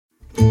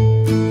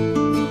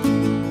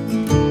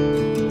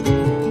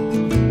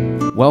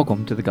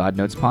Welcome to the God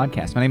Notes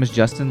podcast. My name is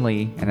Justin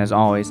Lee, and as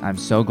always, I'm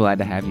so glad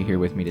to have you here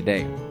with me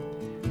today.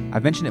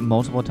 I've mentioned it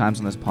multiple times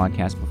on this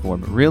podcast before,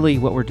 but really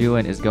what we're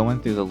doing is going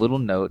through the little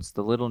notes,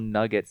 the little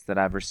nuggets that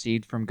I've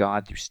received from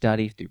God through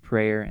study, through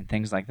prayer, and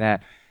things like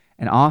that.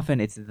 And often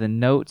it's the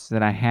notes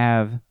that I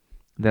have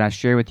that I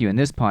share with you in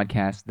this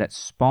podcast that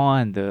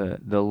spawn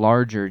the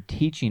larger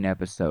teaching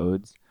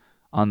episodes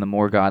on the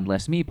More God,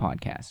 Less Me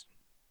podcast.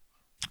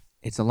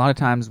 It's a lot of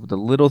times with the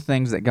little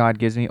things that God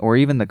gives me, or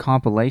even the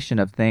compilation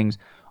of things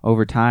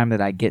over time that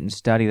I get and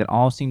study that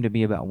all seem to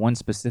be about one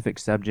specific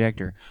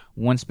subject or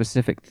one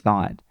specific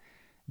thought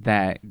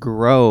that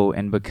grow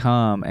and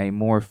become a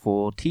more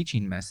full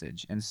teaching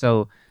message. And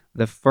so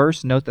the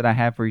first note that I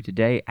have for you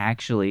today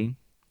actually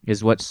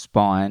is what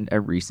spawned a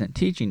recent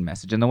teaching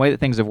message. And the way that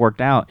things have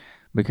worked out,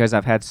 because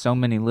I've had so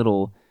many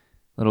little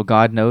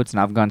God notes and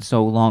I've gone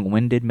so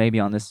long-winded maybe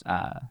on this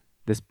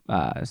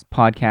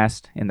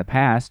podcast in the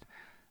past,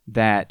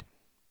 that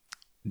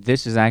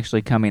this is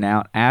actually coming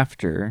out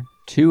after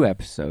 2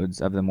 episodes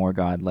of the More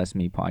God, Less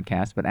Me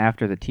podcast, but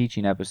after the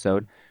teaching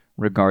episode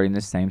regarding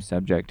the same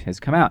subject has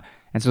come out.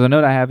 And so the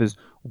note I have is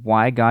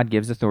why God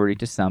gives authority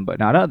to some but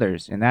not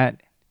others. And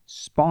that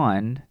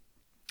spawned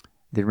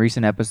the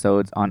recent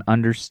episodes on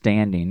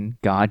understanding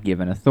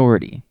God-given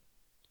authority.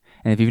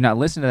 And if you've not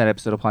listened to that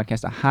episode of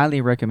podcast, I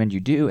highly recommend you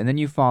do. And then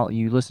you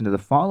listen to the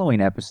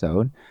following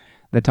episode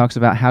that talks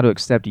about how to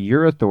accept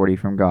your authority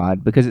from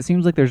God, because it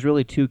seems like there's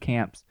really 2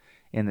 camps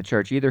in the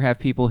church. You either have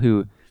people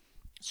who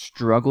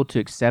struggle to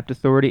accept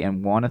authority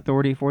and want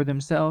authority for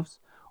themselves,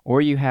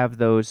 or you have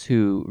those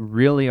who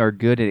really are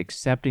good at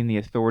accepting the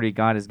authority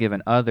God has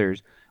given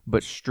others,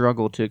 but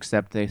struggle to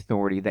accept the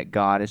authority that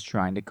God is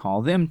trying to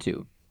call them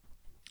to.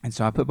 And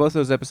so I put both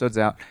those episodes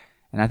out,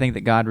 and I think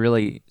that God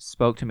really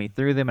spoke to me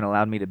through them and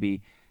allowed me to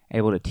be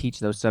able to teach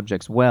those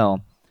subjects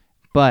well.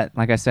 But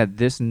like I said,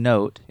 this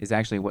note is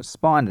actually what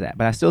spawned that.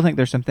 But I still think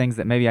there's some things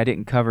that maybe I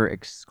didn't cover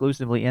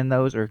exclusively in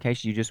those, or in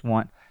case you just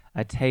want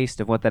a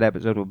taste of what that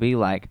episode will be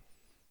like,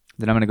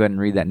 then I'm going to go ahead and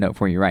read that note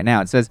for you right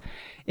now. It says,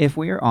 if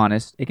we are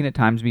honest, it can at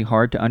times be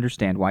hard to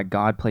understand why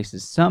God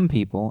places some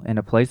people in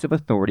a place of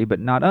authority but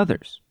not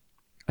others,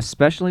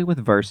 especially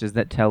with verses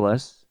that tell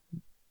us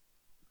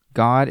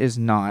God is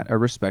not a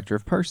respecter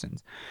of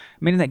persons,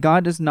 meaning that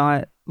God does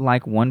not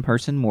like one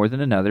person more than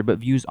another, but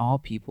views all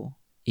people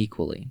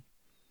equally.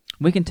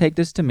 We can take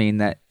this to mean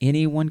that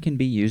anyone can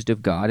be used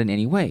of God in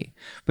any way,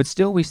 but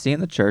still we see in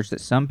the church that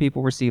some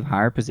people receive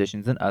higher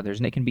positions than others,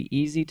 and it can be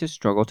easy to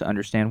struggle to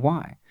understand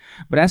why.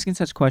 But asking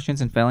such questions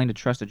and failing to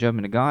trust the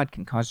judgment of God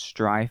can cause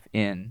strife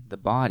in the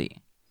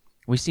body.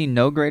 We see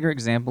no greater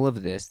example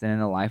of this than in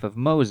the life of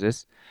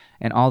Moses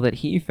and all that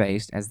he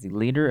faced as the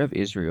leader of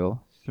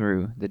Israel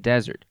through the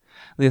desert.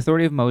 The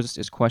authority of Moses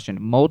is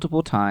questioned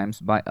multiple times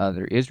by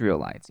other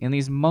Israelites. In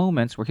these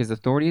moments where his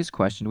authority is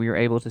questioned, we are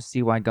able to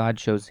see why God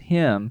chose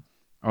him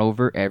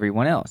over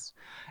everyone else.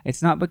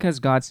 It's not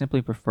because God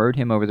simply preferred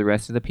him over the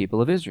rest of the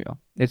people of Israel.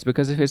 It's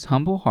because of his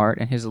humble heart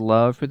and his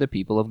love for the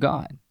people of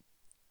God.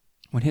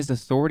 When his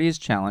authority is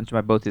challenged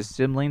by both his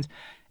siblings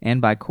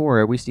and by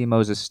Korah, we see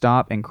Moses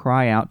stop and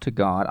cry out to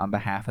God on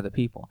behalf of the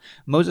people.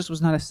 Moses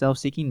was not a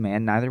self-seeking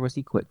man, neither was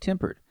he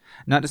quick-tempered.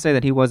 Not to say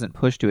that he wasn't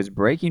pushed to his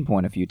breaking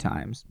point a few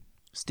times.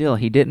 Still,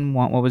 he didn't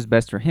want what was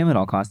best for him at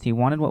all costs. He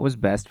wanted what was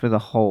best for the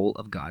whole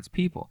of God's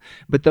people.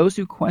 But those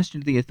who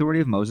questioned the authority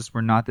of Moses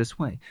were not this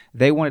way.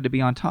 They wanted to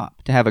be on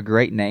top, to have a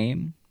great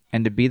name,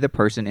 and to be the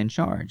person in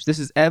charge. This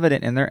is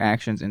evident in their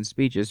actions and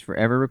speeches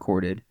forever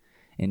recorded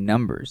in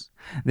Numbers.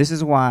 This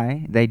is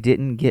why they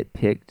didn't get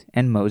picked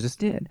and Moses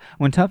did.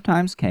 When tough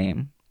times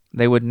came,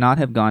 they would not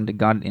have gone to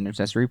God in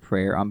intercessory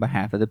prayer on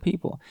behalf of the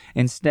people.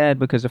 Instead,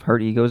 because of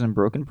hurt egos and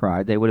broken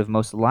pride, they would have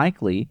most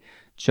likely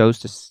chose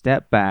to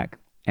step back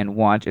and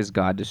watch as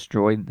God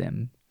destroyed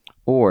them,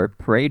 or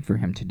prayed for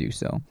him to do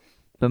so.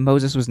 But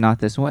Moses was not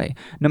this way.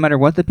 No matter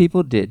what the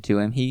people did to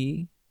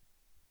him,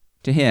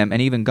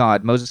 and even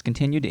God, Moses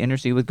continued to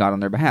intercede with God on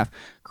their behalf,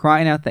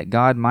 crying out that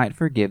God might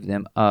forgive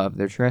them of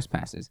their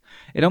trespasses.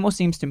 It almost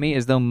seems to me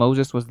as though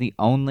Moses was the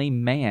only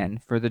man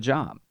for the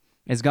job,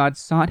 as God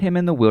sought him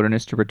in the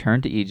wilderness to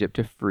return to Egypt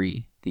to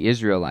free the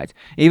Israelites.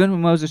 Even when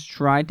Moses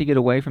tried to get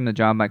away from the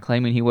job by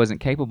claiming he wasn't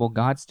capable,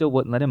 God still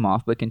wouldn't let him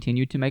off, but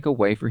continued to make a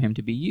way for him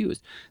to be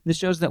used. This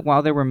shows that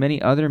while there were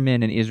many other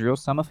men in Israel,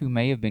 some of whom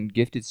may have been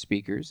gifted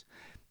speakers,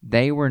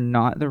 they were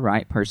not the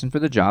right person for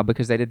the job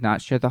because they did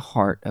not share the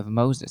heart of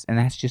Moses. And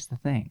that's just the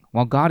thing.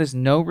 While God is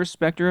no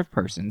respecter of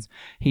persons,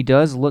 he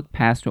does look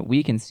past what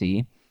we can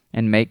see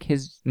and makes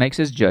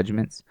his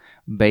judgments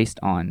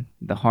based on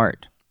the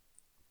heart.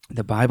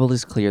 The Bible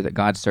is clear that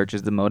God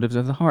searches the motives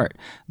of the heart.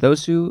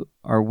 Those who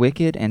are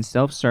wicked and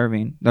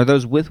self-serving, or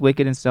those with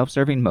wicked and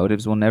self-serving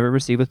motives, will never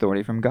receive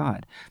authority from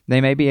God.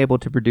 They may be able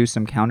to produce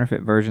some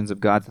counterfeit versions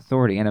of God's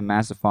authority and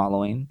amass a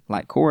following,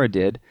 like Korah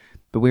did,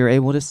 but we are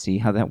able to see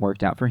how that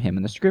worked out for him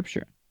in the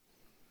Scripture.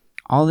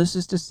 All this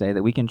is to say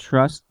that we can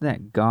trust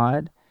that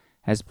God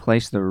has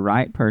placed the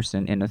right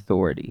person in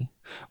authority.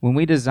 When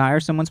we desire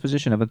someone's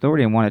position of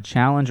authority and want to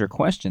challenge or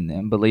question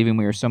them, believing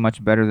we are so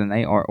much better than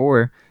they are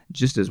or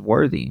just as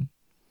worthy,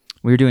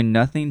 We are doing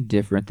nothing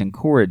different than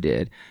Korah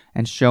did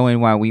and showing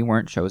why we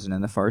weren't chosen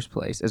in the first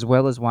place, as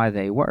well as why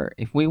they were.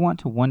 If we want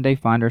to one day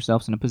find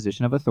ourselves in a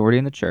position of authority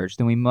in the church,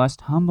 then we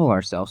must humble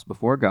ourselves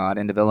before God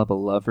and develop a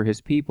love for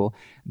his people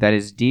that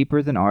is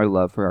deeper than our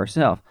love for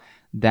ourselves.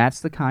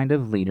 That's the kind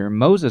of leader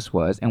Moses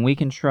was, and we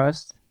can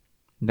trust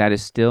that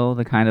is still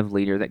the kind of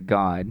leader that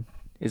God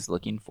is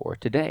looking for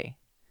today.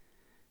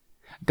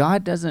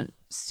 God doesn't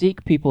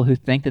seek people who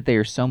think that they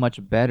are so much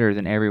better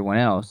than everyone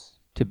else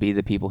to be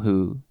the people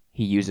who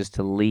he uses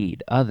to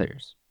lead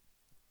others.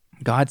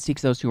 God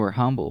seeks those who are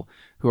humble,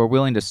 who are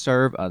willing to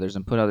serve others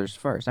and put others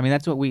first. I mean,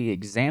 that's what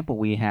example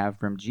we have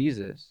from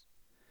Jesus,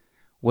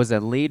 was a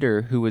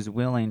leader who was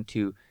willing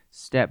to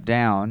step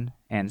down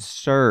and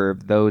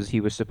serve those he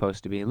was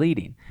supposed to be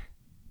leading.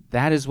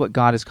 That is what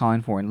God is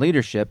calling for in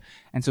leadership.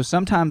 And so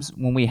sometimes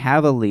when we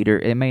have a leader,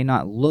 it may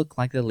not look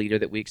like the leader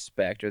that we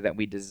expect or that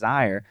we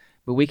desire,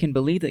 but we can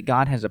believe that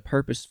God has a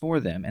purpose for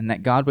them and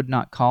that God would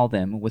not call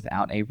them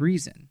without a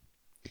reason.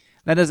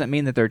 That doesn't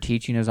mean that their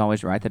teaching is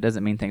always right. That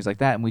doesn't mean things like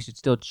that. And we should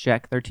still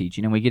check their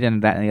teaching. And we get into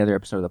that in the other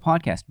episode of the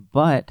podcast.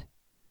 But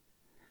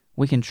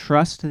we can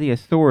trust the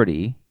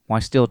authority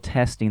while still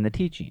testing the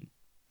teaching.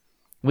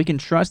 We can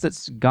trust that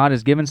God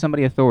has given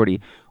somebody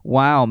authority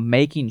while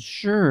making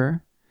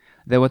sure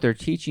that what they're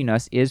teaching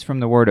us is from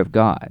the Word of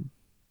God.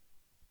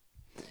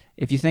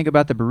 If you think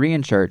about the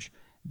Berean church,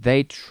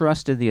 they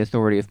trusted the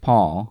authority of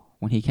Paul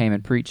when he came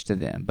and preached to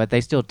them, but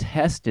they still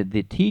tested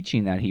the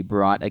teaching that he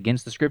brought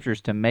against the Scriptures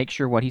to make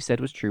sure what he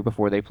said was true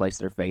before they placed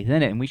their faith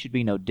in it, and we should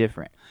be no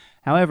different.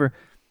 However,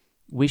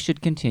 we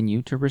should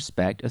continue to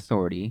respect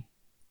authority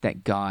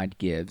that God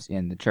gives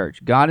in the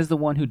church. God is the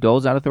one who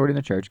doles out authority in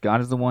the church.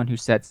 God is the one who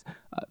sets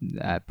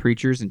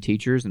preachers and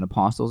teachers and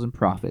apostles and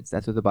prophets.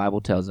 That's what the Bible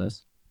tells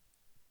us.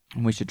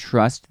 And we should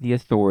trust the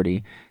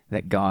authority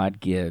that God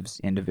gives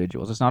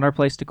individuals. It's not our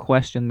place to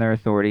question their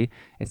authority.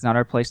 It's not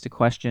our place to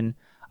question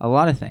a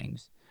lot of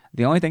things.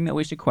 The only thing that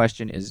we should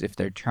question is if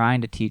they're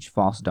trying to teach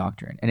false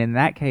doctrine. And in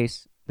that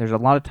case, there's a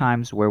lot of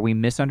times where we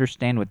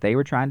misunderstand what they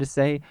were trying to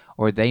say,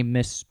 or they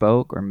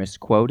misspoke or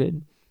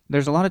misquoted.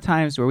 There's a lot of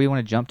times where we want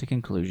to jump to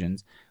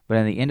conclusions, but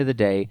at the end of the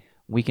day,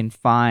 we can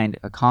find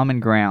a common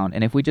ground.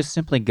 And if we just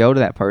simply go to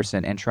that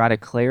person and try to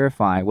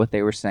clarify what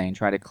they were saying,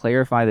 try to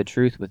clarify the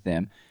truth with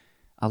them,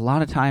 a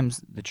lot of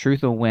times the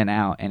truth will win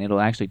out, and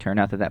it'll actually turn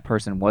out that that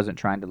person wasn't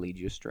trying to lead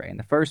you astray in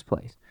the first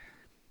place.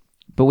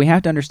 But we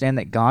have to understand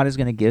that God is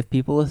going to give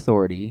people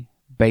authority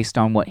based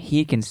on what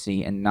he can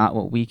see and not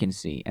what we can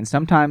see. And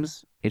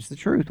sometimes it's the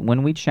truth.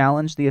 When we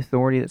challenge the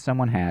authority that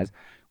someone has,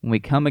 when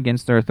we come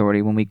against their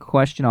authority, when we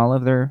question all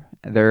of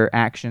their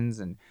actions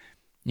and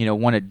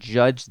want to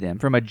judge them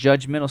from a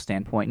judgmental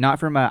standpoint, not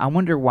from I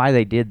wonder why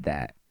they did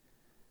that.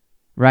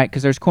 Right?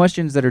 Because there's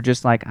questions that are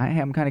just like,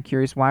 I'm kind of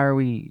curious, why are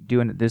we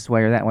doing it this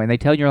way or that way? And they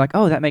tell you, you're like,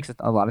 oh, that makes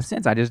a lot of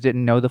sense. I just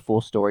didn't know the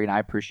full story, and I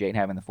appreciate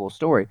having the full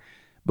story.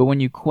 But when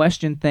you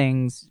question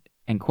things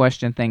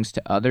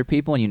to other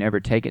people and you never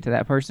take it to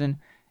that person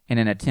in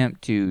an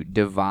attempt to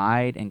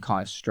divide and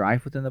cause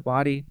strife within the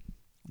body,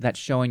 that's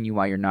showing you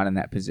why you're not in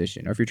that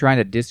position. Or if you're trying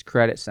to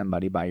discredit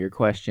somebody by your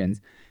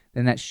questions,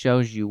 then that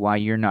shows you why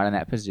you're not in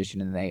that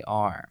position and they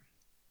are.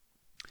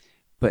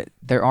 But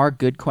there are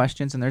good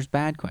questions and there's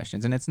bad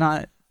questions. And it's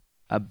not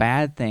a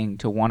bad thing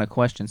to want to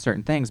question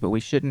certain things, but we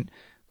shouldn't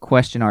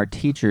question our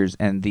teachers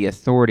and the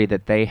authority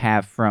that they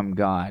have from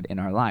God in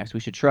our lives. We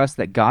should trust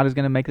that God is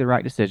going to make the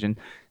right decision,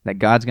 that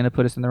God's going to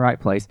put us in the right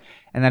place,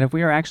 and that if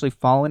we are actually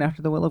following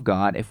after the will of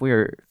God, if we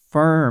are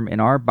firm in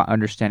our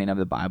understanding of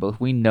the Bible, if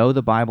we know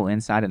the Bible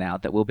inside and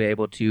out, that we'll be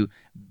able to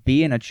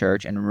be in a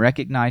church and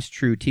recognize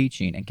true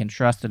teaching and can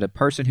trust that a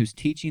person who's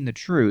teaching the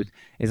truth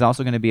is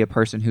also going to be a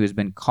person who has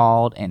been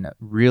called and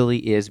really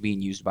is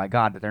being used by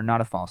God, that they're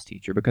not a false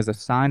teacher, because the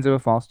signs of a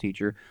false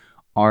teacher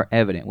are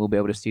evident. We'll be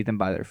able to see them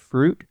by their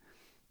fruit,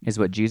 is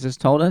what Jesus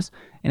told us,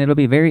 and it'll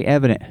be very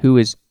evident who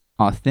is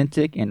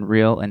authentic and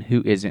real and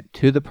who isn't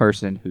to the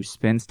person who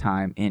spends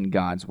time in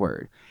God's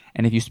Word.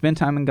 And if you spend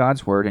time in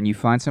God's Word and you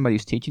find somebody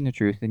who's teaching the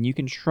truth, then you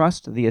can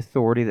trust the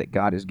authority that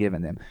God has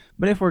given them.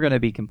 But if we're going to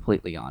be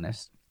completely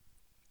honest,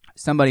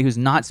 somebody who's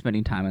not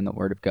spending time in the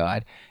Word of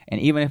God, and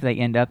even if they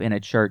end up in a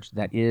church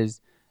that is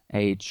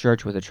a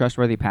church with a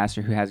trustworthy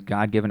pastor who has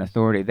God-given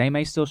authority, they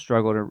may still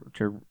struggle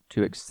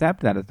to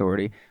accept that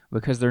authority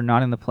because they're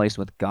not in the place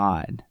with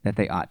God that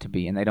they ought to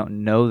be, and they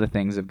don't know the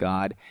things of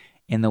God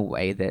in the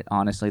way that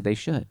honestly they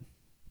should.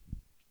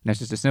 That's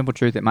just a simple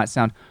truth. It might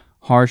sound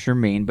harsh or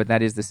mean, but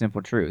that is the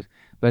simple truth.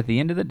 But at the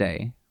end of the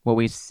day, what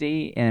we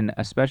see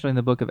especially in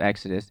the book of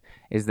Exodus,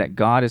 is that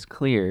God is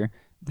clear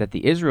that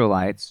the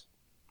Israelites,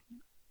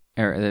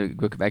 or the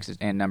book of Exodus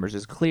and Numbers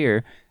is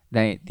clear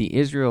that the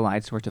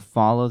Israelites were to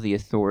follow the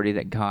authority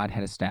that God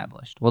had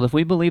established. Well, if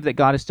we believe that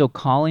God is still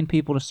calling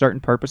people to certain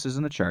purposes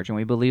in the church, and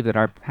we believe that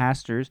our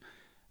pastors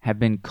have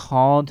been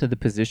called to the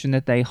position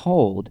that they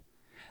hold,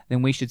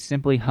 then we should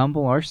simply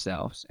humble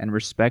ourselves and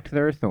respect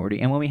their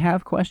authority. And when we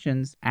have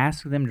questions,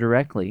 ask them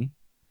directly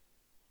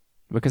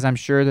because I'm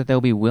sure that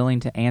they'll be willing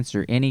to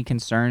answer any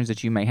concerns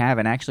that you may have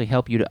and actually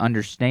help you to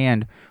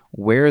understand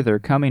where they're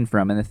coming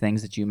from and the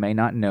things that you may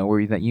not know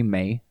or that you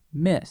may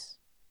miss.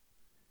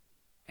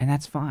 And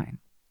that's fine.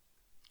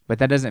 But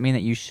that doesn't mean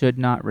that you should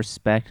not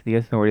respect the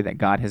authority that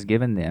God has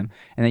given them,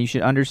 and that you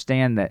should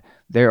understand that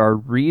there are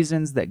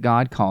reasons that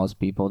God calls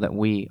people that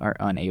we are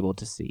unable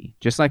to see.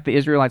 Just like the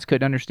Israelites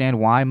couldn't understand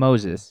why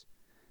Moses,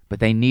 but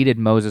they needed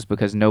Moses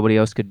because nobody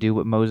else could do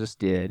what Moses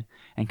did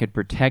and could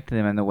protect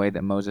them in the way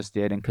that Moses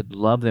did and could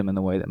love them in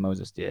the way that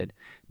Moses did.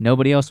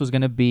 Nobody else was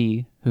going to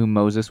be who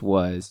Moses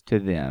was to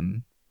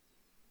them.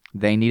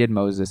 They needed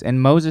Moses,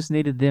 and Moses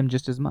needed them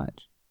just as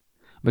much,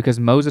 because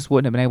Moses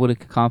wouldn't have been able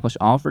to accomplish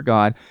all for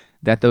God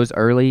that those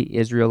early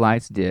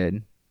Israelites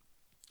did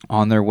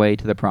on their way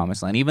to the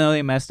promised land. Even though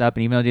they messed up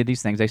and even though they did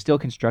these things, they still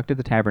constructed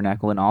the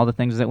tabernacle and all the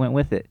things that went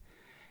with it.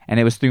 And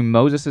it was through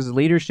Moses'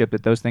 leadership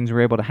that those things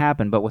were able to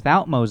happen. But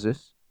without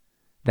Moses,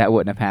 that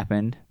wouldn't have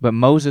happened. But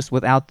Moses,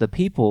 without the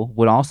people,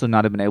 would also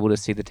not have been able to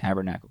see the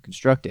tabernacle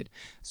constructed.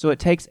 So it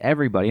takes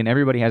everybody, and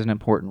everybody has an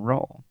important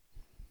role.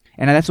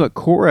 And that's what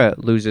Korah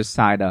loses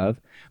sight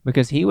of,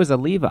 because he was a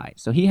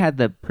Levite. So he had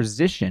the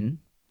position,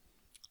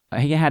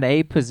 he had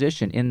a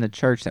position in the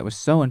church that was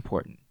so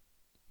important.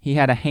 He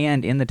had a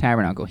hand in the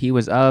tabernacle. He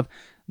was of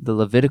the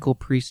Levitical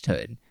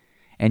priesthood.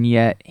 And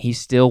yet he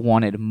still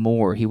wanted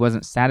more. He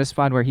wasn't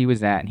satisfied where he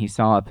was at, and he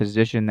saw a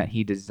position that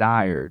he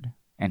desired,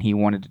 and he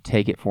wanted to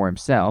take it for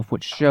himself,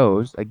 which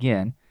shows,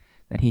 again,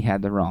 that he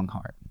had the wrong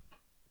heart.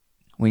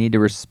 We need to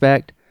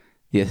respect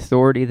the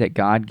authority that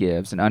God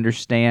gives and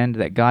understand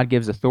that God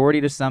gives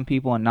authority to some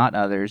people and not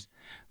others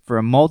for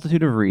a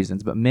multitude of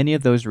reasons, but many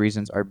of those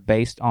reasons are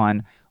based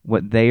on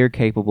what they are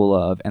capable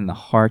of and the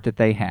heart that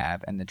they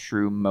have and the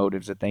true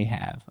motives that they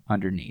have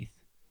underneath.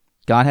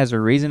 God has a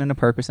reason and a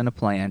purpose and a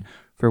plan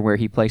for where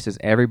he places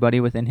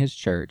everybody within his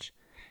church,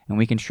 and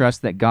we can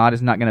trust that God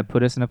is not going to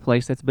put us in a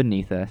place that's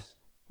beneath us,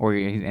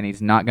 and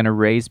he's not going to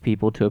raise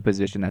people to a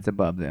position that's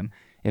above them.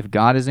 If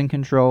God is in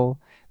control,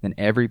 then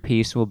every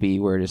piece will be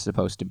where it is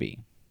supposed to be.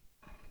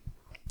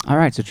 All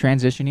right, so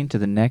transitioning to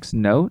the next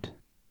note,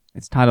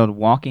 it's titled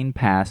Walking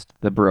Past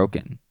the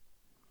Broken.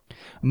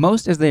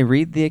 Most, as they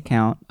read the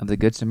account of the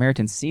Good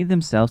Samaritan, see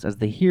themselves as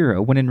the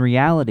hero, when in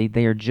reality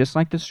they are just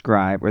like the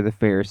scribe or the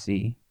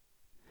Pharisee,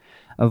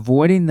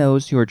 avoiding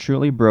those who are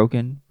truly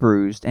broken,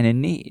 bruised, and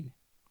in need.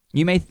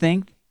 You may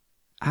think,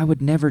 I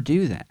would never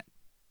do that.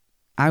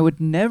 I would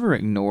never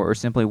ignore or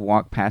simply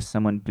walk past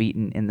someone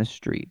beaten in the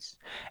streets.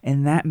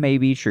 And that may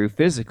be true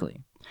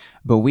physically.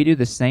 But we do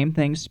the same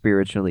thing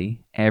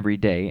spiritually every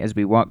day as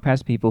we walk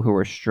past people who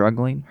are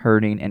struggling,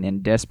 hurting, and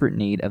in desperate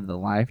need of the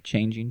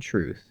life-changing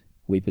truth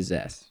we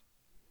possess.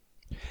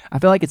 I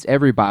feel like it's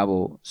every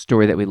Bible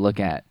story that we look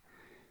at,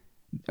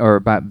 or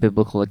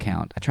biblical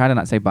account. I try to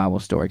not say Bible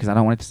story because I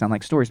don't want it to sound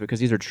like stories, because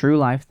these are true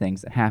life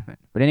things that happen.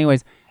 But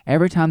anyways,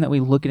 every time that we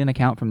look at an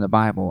account from the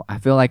Bible, I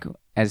feel like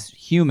as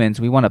humans,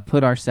 we want to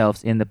put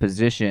ourselves in the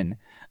position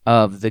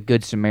of the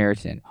Good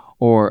Samaritan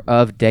or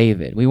of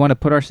David. We want to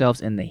put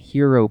ourselves in the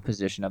hero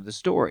position of the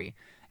story.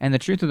 And the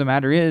truth of the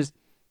matter is,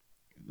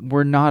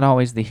 we're not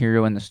always the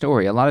hero in the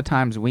story. A lot of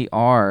times we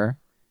are,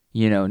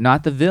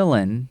 not the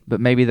villain,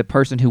 but maybe the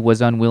person who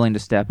was unwilling to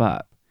step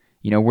up.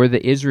 We're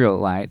the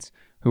Israelites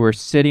who are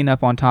sitting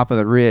up on top of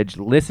the ridge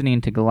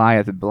listening to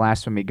Goliath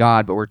blaspheme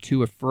God, but we're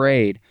too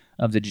afraid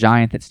of the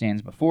giant that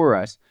stands before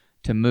us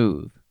to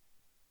move.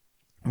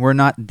 We're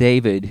not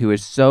David, who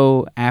is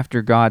so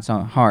after God's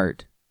own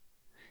heart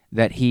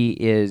that he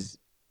is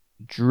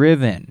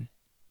driven,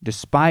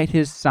 despite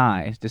his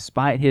size,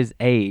 despite his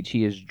age,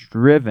 he is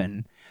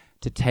driven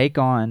to take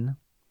on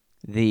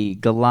the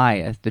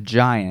Goliath, the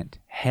giant,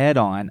 head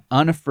on,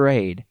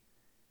 unafraid,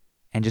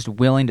 and just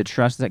willing to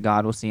trust that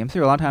God will see him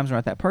through. A lot of times we're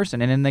not that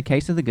person. And in the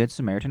case of the Good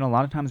Samaritan, a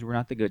lot of times we're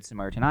not the Good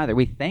Samaritan either.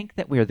 We think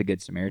that we're the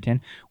Good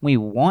Samaritan. We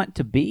want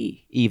to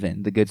be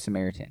even the Good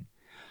Samaritan.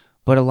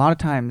 But a lot of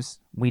times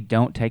we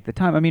don't take the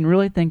time.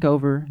 Really think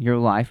over your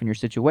life and your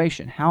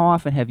situation. How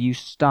often have you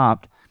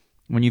stopped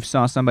when you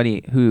saw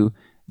somebody who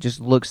just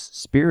looks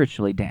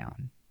spiritually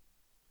down,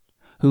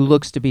 who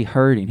looks to be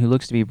hurting, who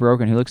looks to be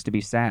broken, who looks to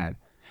be sad?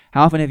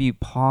 How often have you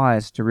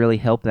paused to really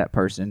help that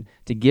person,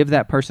 to give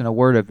that person a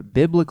word of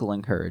biblical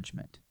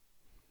encouragement?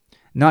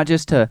 Not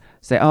just to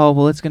say, oh,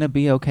 well, it's going to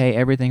be okay,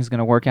 everything's going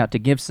to work out, to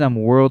give some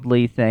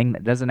worldly thing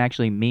that doesn't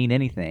actually mean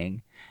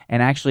anything,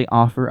 and actually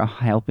offer a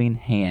helping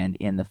hand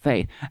in the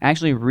faith.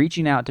 Actually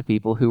reaching out to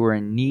people who are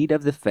in need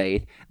of the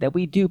faith that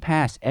we do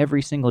pass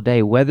every single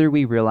day, whether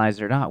we realize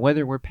it or not,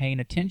 whether we're paying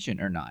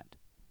attention or not.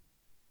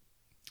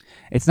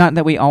 It's not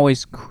that we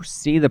always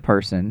see the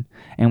person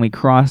and we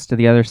cross to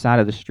the other side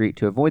of the street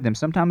to avoid them.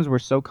 Sometimes we're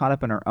so caught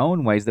up in our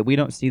own ways that we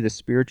don't see the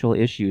spiritual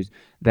issues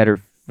that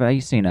are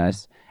facing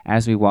us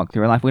as we walk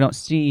through our life. We don't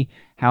see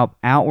how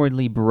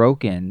outwardly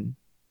broken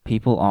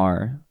people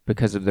are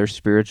because of their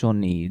spiritual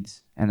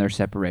needs and their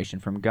separation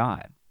from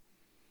God.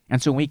 And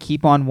so we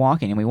keep on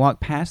walking and we walk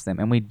past them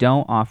and we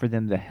don't offer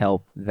them the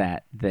help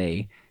that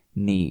they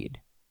need.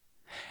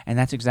 And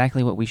that's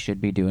exactly what we should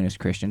be doing as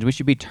Christians. We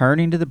should be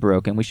turning to the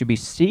broken. We should be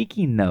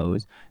seeking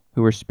those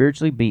who are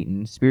spiritually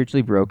beaten,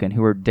 spiritually broken,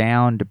 who are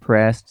down,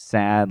 depressed,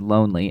 sad,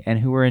 lonely, and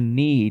who are in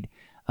need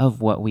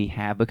of what we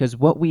have, because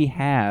what we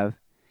have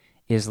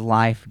is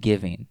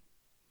life-giving.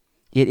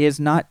 It is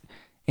not,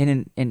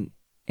 and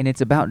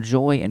it's about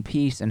joy and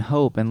peace and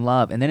hope and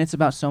love, and then it's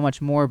about so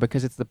much more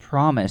because it's the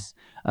promise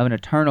of an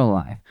eternal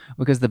life.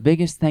 Because the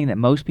biggest thing that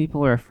most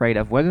people are afraid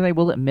of, whether they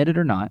will admit it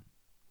or not,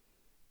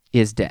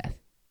 is death.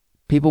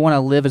 People want to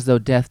live as though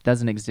death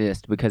doesn't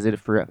exist because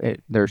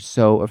they're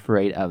so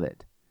afraid of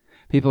it.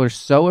 People are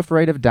so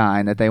afraid of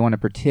dying that they want to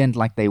pretend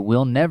like they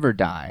will never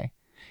die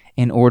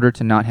in order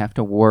to not have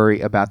to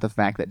worry about the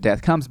fact that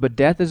death comes. But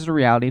death is a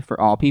reality for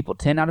all people.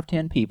 10 out of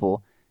 10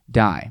 people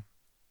die.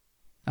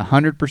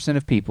 100%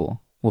 of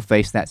people will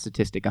face that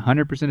statistic.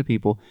 100% of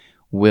people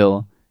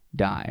will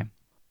die.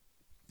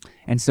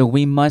 And so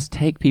we must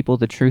take people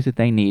the truth that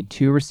they need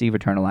to receive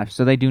eternal life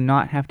so they do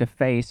not have to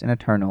face an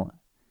eternal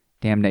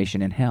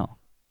damnation in hell.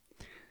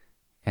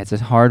 It's a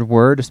hard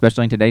word,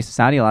 especially in today's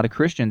society. A lot of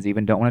Christians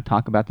even don't want to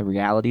talk about the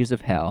realities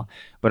of hell,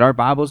 but our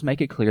Bibles make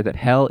it clear that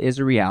hell is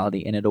a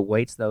reality and it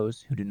awaits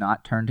those who do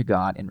not turn to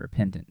God in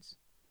repentance.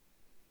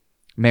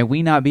 May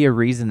we not be a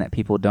reason that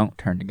people don't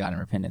turn to God in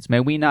repentance.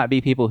 May we not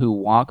be people who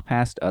walk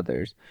past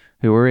others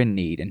who are in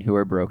need and who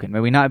are broken.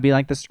 May we not be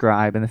like the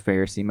scribe and the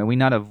Pharisee. May we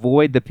not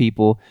avoid the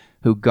people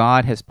who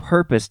God has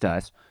purposed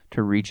us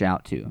to reach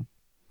out to.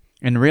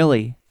 And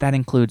really, that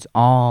includes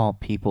all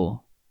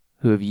people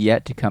who have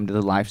yet to come to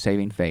the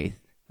life-saving faith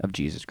of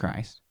Jesus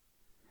Christ.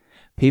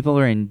 People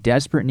are in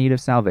desperate need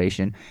of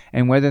salvation,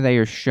 and whether they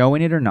are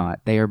showing it or not,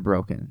 they are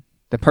broken.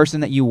 The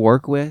person that you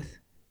work with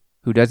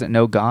who doesn't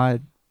know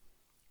God,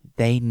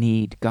 they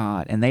need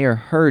God, and they are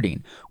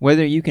hurting.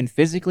 Whether you can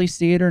physically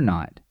see it or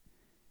not,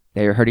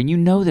 they are hurting. You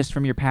know this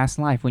from your past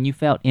life, when you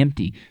felt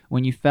empty,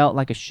 when you felt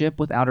like a ship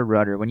without a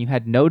rudder, when you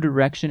had no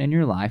direction in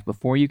your life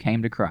before you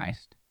came to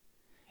Christ.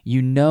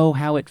 You know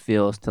how it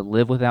feels to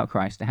live without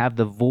Christ, to have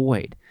the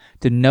void,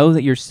 to know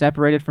that you're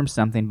separated from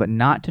something, but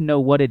not to know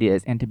what it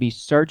is, and to be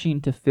searching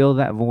to fill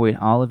that void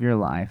all of your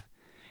life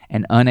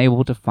and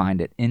unable to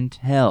find it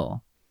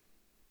until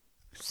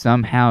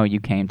somehow you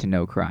came to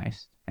know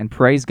Christ. And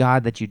praise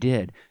God that you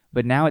did.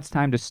 But now it's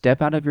time to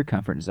step out of your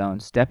comfort zone,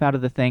 step out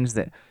of the things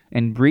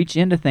and reach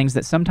into things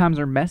that sometimes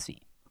are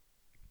messy,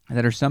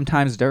 that are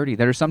sometimes dirty,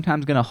 that are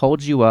sometimes going to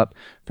hold you up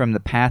from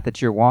the path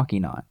that you're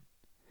walking on.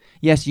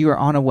 Yes, you are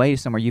on a way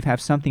somewhere. You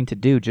have something to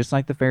do, just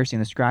like the Pharisee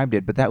and the scribe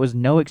did, but that was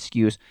no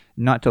excuse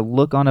not to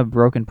look on a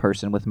broken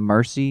person with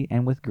mercy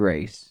and with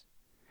grace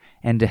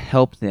and to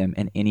help them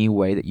in any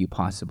way that you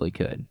possibly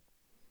could.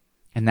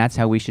 And that's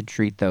how we should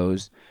treat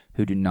those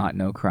who do not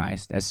know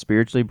Christ, as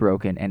spiritually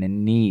broken and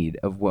in need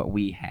of what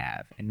we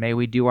have. And may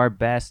we do our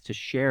best to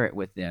share it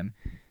with them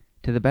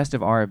to the best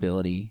of our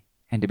ability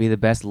and to be the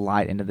best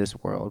light into this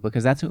world,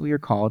 because that's what we are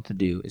called to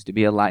do, is to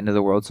be a light into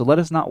the world. So let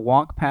us not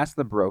walk past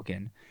the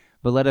broken,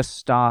 but let us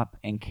stop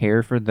and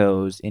care for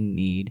those in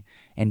need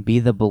and be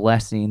the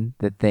blessing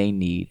that they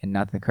need and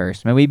not the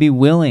curse. May we be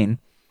willing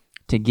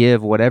to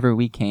give whatever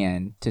we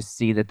can to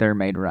see that they're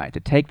made right, to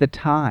take the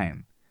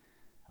time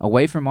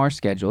away from our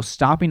schedule,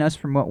 stopping us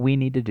from what we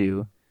need to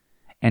do,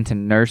 and to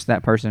nurse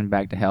that person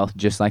back to health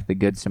just like the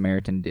Good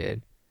Samaritan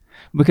did.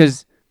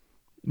 Because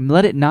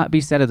let it not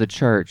be said of the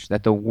church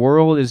that the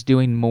world is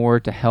doing more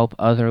to help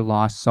other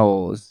lost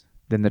souls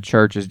than the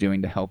church is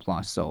doing to help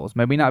lost souls.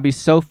 May we not be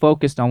so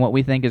focused on what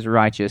we think is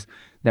righteous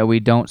that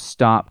we don't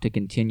stop to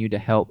continue to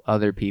help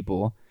other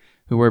people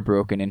who are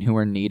broken and who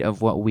are in need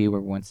of what we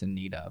were once in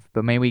need of.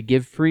 But may we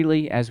give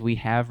freely as we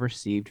have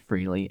received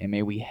freely, and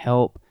may we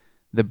help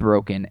the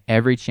broken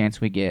every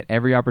chance we get,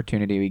 every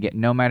opportunity we get,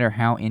 no matter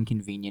how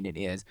inconvenient it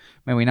is.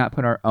 May we not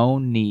put our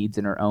own needs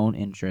and our own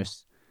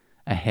interests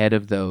ahead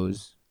of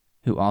those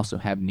who also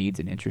have needs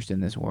and interests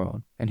in this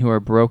world, and who are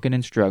broken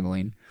and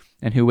struggling,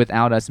 and who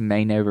without us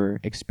may never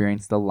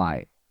experience the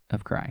light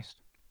of Christ.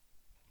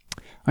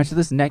 All right, so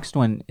this next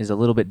one is a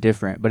little bit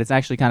different, but it's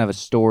actually kind of a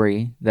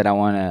story that I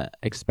want to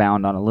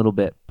expound on a little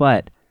bit.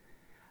 But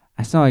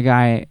I saw a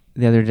guy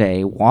the other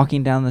day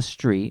walking down the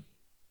street,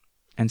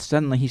 and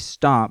suddenly he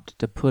stopped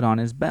to put on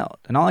his belt.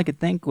 And all I could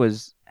think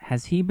was,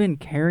 has he been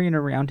carrying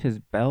around his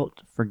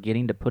belt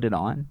forgetting to put it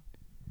on?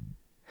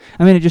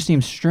 I mean, it just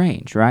seems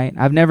strange, right?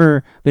 I've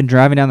never been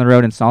driving down the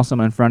road and saw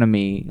someone in front of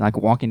me, like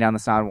walking down the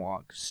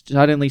sidewalk,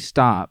 suddenly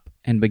stop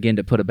and begin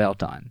to put a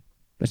belt on.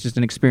 That's just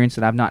an experience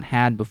that I've not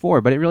had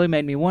before, but it really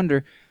made me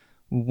wonder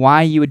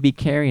why you would be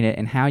carrying it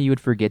and how you would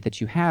forget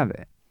that you have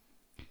it.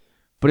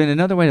 But in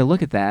another way to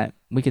look at that,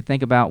 we could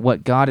think about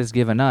what God has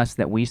given us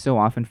that we so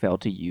often fail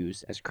to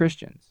use as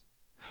Christians.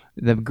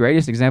 The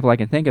greatest example I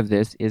can think of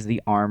this is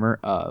the armor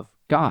of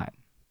God.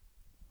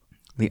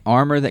 The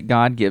armor that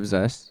God gives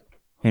us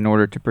in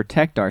order to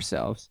protect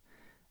ourselves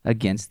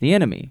against the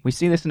enemy. We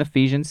see this in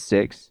Ephesians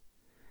 6,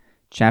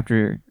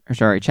 chapter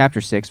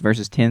 6,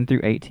 verses 10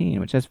 through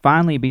 18, which says,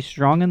 "Finally, be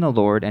strong in the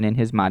Lord and in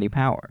his mighty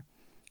power.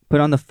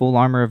 Put on the full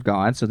armor of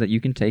God so that you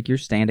can take your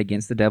stand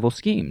against the devil's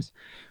schemes.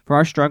 For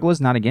our struggle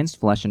is not against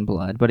flesh and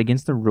blood, but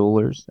against the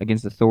rulers,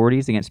 against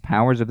authorities, against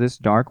powers of this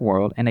dark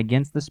world, and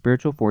against the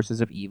spiritual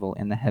forces of evil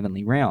in the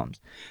heavenly realms.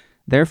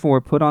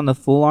 Therefore, put on the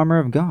full armor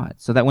of God,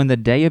 so that when the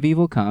day of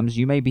evil comes,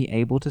 you may be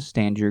able to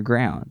stand your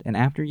ground. And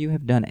after you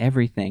have done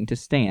everything to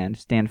stand,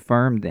 stand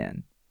firm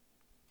then,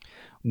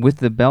 with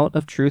the belt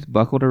of truth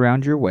buckled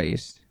around your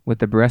waist, with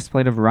the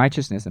breastplate of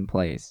righteousness in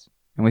place,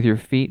 and with your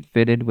feet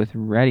fitted with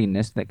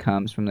readiness that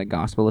comes from the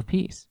gospel of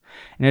peace.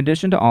 In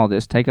addition to all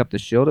this, take up the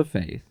shield of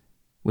faith,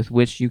 with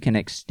which you can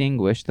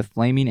extinguish the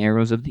flaming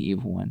arrows of the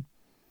evil one,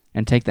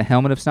 and take the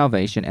helmet of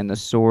salvation and the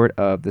sword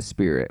of the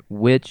Spirit,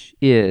 which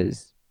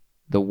is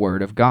the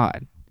Word of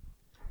God.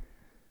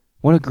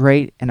 What a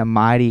great and a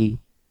mighty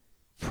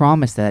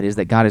promise that is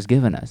that God has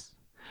given us.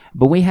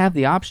 But we have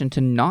the option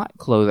to not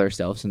clothe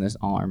ourselves in this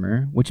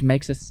armor, which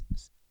makes us,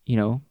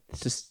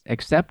 it's just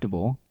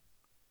acceptable.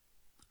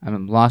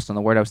 I'm lost on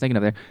the word I was thinking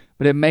of there,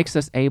 but it makes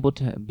us able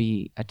to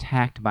be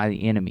attacked by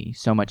the enemy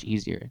so much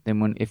easier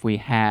than if we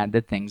had the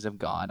things of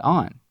God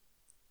on.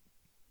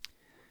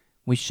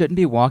 We shouldn't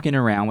be walking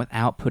around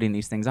without putting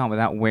these things on,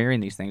 without wearing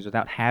these things,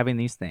 without having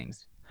these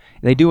things.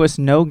 They do us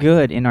no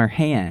good in our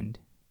hand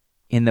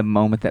in the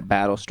moment that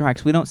battle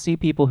strikes. We don't see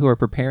people who are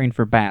preparing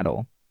for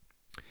battle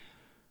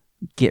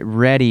get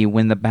ready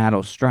when the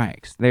battle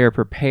strikes. They are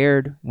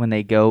prepared when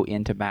they go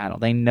into battle.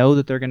 They know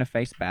that they're going to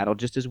face battle,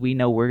 just as we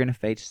know we're going to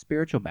face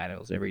spiritual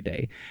battles every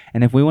day.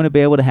 And if we want to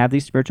be able to have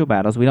these spiritual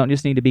battles, we don't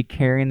just need to be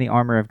carrying the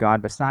armor of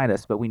God beside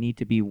us, but we need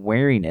to be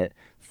wearing it,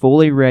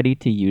 fully ready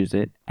to use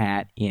it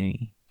at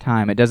any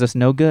time. It does us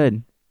no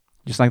good.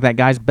 Just like that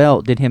guy's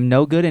belt did him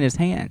no good in his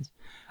hands.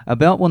 A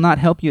belt will not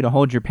help you to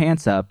hold your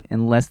pants up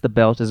unless the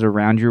belt is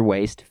around your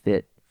waist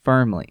fit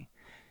firmly.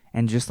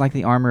 And just like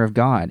the armor of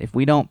God, if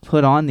we don't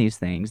put on these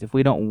things, if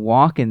we don't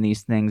walk in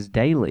these things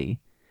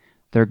daily,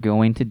 they're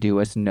going to do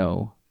us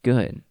no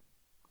good.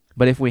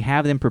 But if we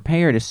have them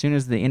prepared, as soon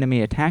as the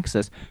enemy attacks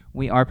us,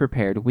 we are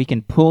prepared. We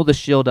can pull the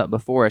shield up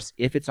before us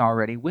if it's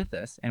already with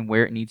us and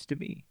where it needs to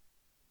be.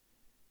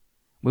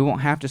 We won't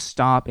have to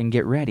stop and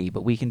get ready,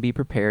 but we can be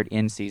prepared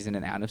in season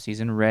and out of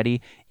season,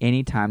 ready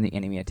anytime the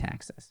enemy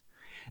attacks us.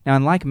 Now,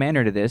 in like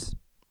manner to this,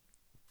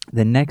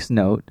 the next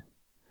note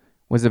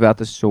was about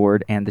the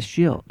sword and the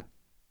shield.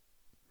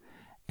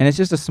 And it's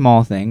just a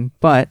small thing,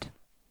 but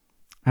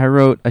I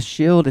wrote, a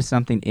shield is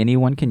something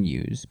anyone can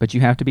use, but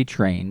you have to be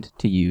trained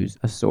to use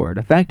a sword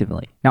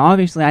effectively. Now,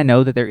 obviously, I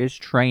know that there is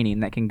training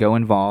that can go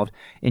involved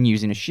in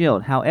using a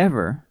shield.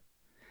 However,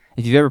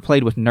 if you've ever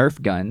played with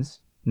Nerf guns,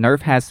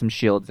 Nerf has some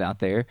shields out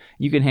there.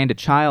 You can hand a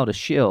child a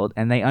shield,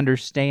 and they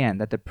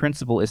understand that the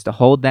principle is to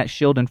hold that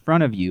shield in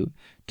front of you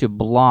to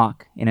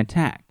block an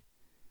attack.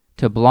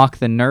 To block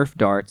the Nerf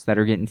darts that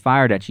are getting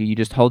fired at you, you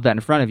just hold that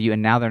in front of you,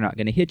 and now they're not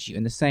going to hit you.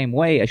 In the same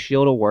way, a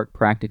shield will work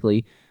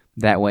practically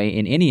that way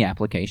in any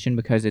application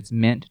because it's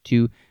meant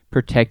to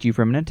protect you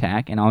from an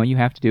attack, and all you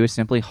have to do is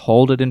simply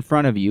hold it in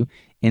front of you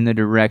in the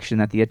direction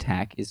that the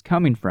attack is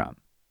coming from.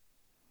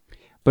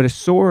 But a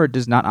sword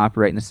does not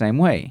operate in the same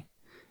way.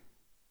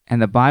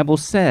 And the Bible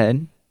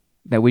said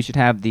that we should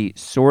have the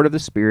sword of the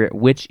Spirit,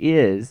 which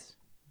is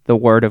the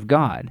Word of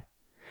God.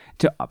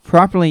 To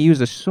properly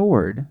use a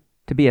sword,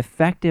 to be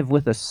effective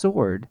with a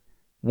sword,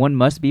 one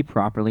must be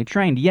properly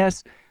trained.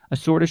 Yes, a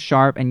sword is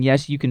sharp, and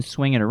yes, you can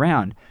swing it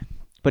around.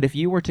 But if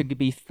you were to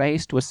be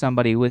faced with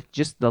somebody with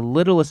just the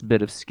littlest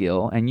bit of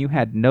skill, and you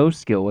had no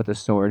skill with a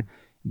sword,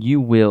 you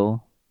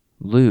will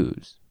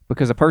lose.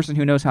 Because a person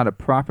who knows how to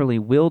properly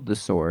wield the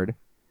sword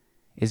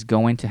is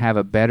going to have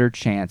a better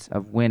chance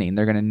of winning.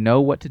 They're going to know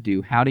what to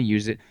do, how to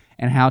use it,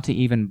 and how to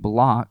even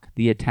block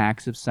the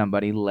attacks of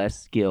somebody less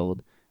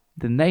skilled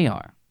than they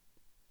are.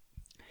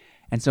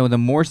 And so the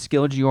more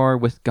skilled you are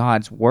with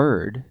God's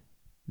word,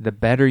 the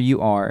better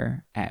you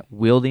are at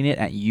wielding it,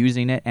 at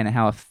using it, and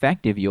how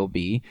effective you'll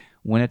be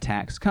when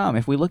attacks come.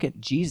 If we look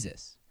at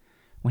Jesus,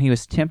 when he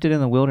was tempted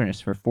in the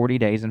wilderness for 40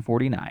 days and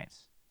 40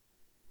 nights,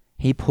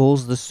 he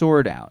pulls the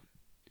sword out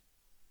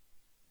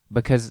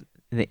because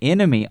the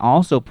enemy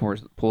also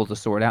pulls the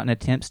sword out and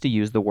attempts to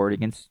use the word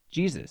against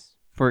Jesus.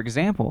 For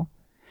example,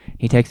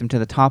 he takes him to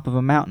the top of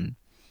a mountain,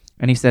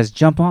 and he says,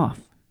 "Jump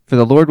off, for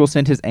the Lord will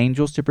send his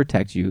angels to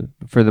protect you,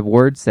 for the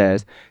word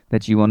says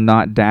that you will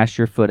not dash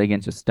your foot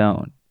against a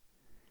stone."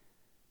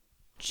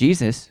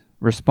 Jesus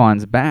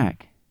responds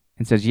back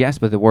and says, "Yes,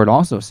 but the word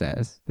also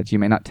says that you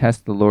may not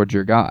test the Lord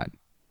your God."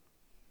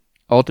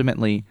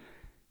 Ultimately,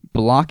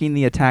 blocking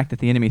the attack that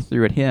the enemy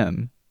threw at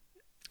him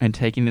and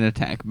taking an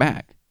attack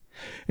back.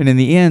 And in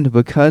the end,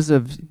 because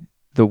of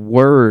the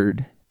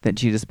word that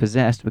Jesus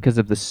possessed, because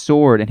of the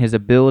sword and his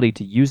ability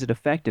to use it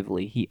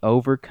effectively, he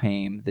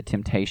overcame the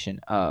temptation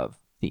of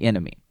the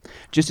enemy.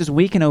 Just as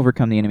we can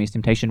overcome the enemy's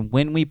temptation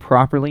when we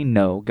properly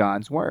know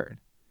God's word.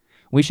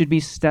 We should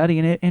be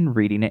studying it and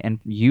reading it and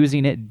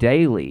using it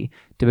daily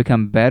to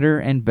become better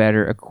and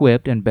better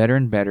equipped and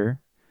better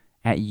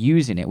at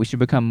using it. We should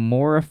become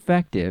more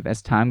effective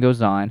as time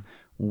goes on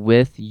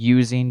with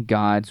using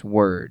God's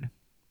word.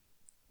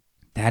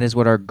 That is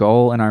what our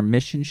goal and our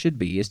mission should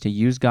be, is to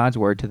use God's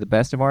word to the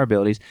best of our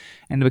abilities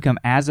and to become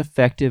as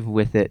effective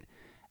with it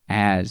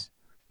as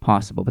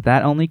possible. But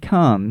that only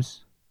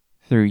comes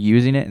through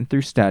using it and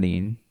through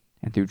studying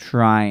and through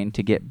trying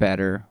to get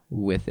better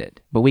with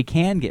it. But we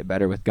can get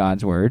better with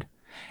God's word.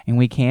 and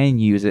we can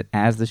use it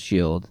as the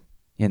shield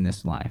in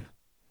this life.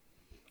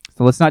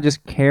 So let's not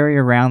just carry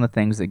around the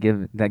things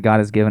that God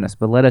has given us,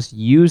 but let us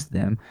use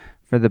them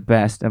for the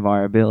best of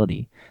our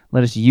ability.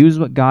 Let us use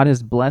what God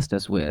has blessed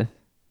us with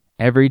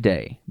every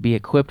day, be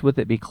equipped with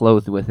it, be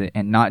clothed with it,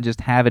 and not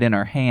just have it in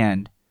our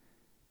hand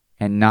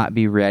and not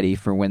be ready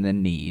for when the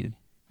need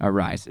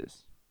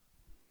arises.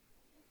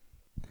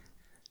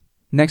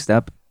 Next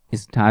up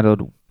is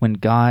titled, When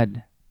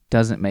God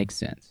Doesn't Make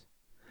Sense.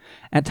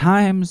 At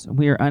times,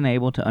 we are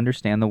unable to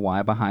understand the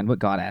why behind what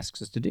God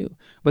asks us to do.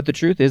 But the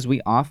truth is,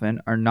 we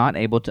often are not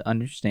able to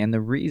understand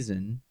the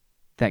reason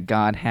that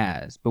God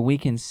has. But we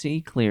can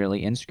see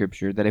clearly in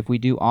Scripture that if we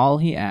do all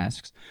He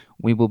asks,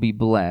 we will be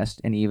blessed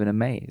and even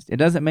amazed. It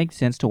doesn't make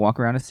sense to walk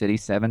around a city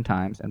 7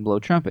 times and blow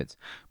trumpets,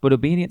 but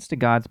obedience to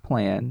God's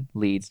plan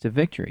leads to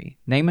victory.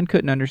 Naaman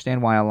couldn't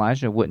understand why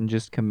Elijah wouldn't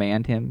just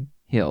command him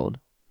healed,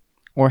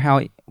 or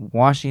how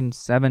washing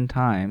 7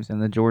 times in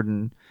the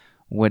Jordan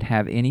would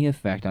have any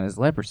effect on his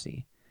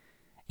leprosy.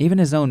 Even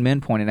his own men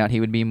pointed out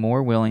he would be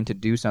more willing to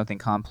do something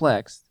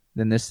complex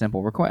than this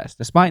simple request.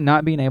 Despite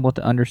not being able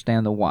to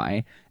understand the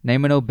why,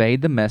 Naaman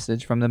obeyed the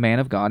message from the man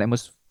of God and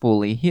was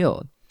fully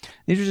healed.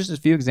 These are just a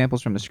few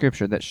examples from the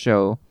Scripture that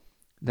show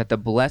that the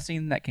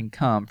blessing that can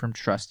come from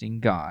trusting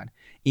God,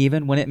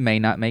 even when it may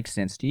not make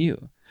sense to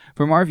you.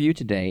 From our view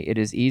today, it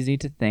is easy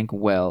to think,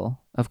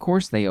 well, of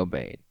course they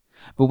obeyed.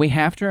 But we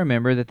have to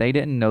remember that they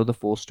didn't know the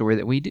full story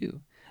that we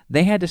do.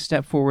 They had to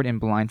step forward in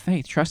blind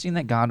faith, trusting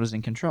that God was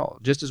in control,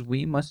 just as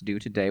we must do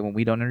today when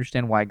we don't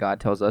understand why God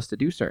tells us to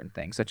do certain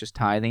things, such as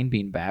tithing,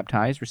 being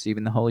baptized,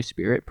 receiving the Holy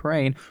Spirit,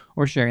 praying,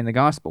 or sharing the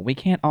gospel. We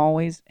can't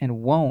always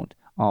and won't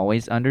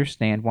always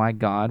understand why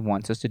God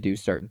wants us to do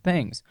certain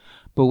things,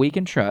 but we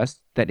can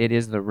trust that it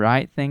is the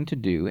right thing to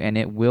do and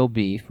it will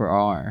be for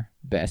our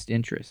best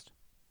interest.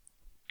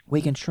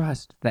 We can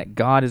trust that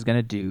God is going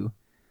to do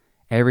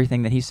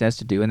everything that He says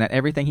to do, and that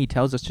everything He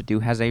tells us to do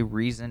has a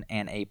reason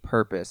and a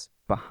purpose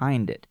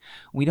behind it.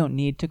 We don't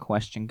need to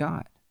question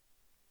God.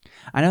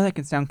 I know that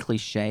can sound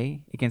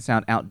cliche, it can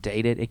sound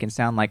outdated, it can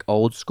sound like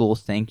old school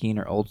thinking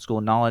or old school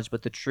knowledge,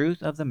 but the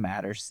truth of the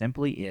matter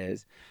simply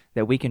is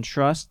that we can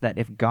trust that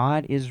if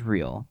God is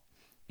real,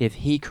 if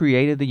He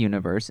created the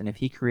universe, and if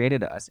He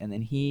created us, and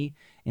then He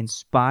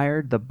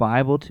inspired the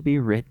Bible to be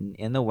written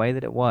in the way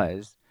that it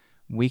was,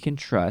 we can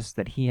trust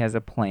that He has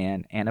a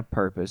plan and a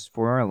purpose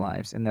for our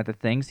lives, and that the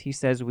things He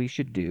says we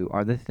should do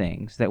are the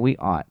things that we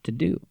ought to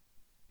do.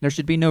 There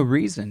should be no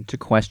reason to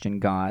question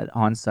God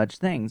on such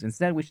things.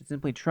 Instead, we should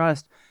simply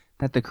trust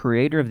that the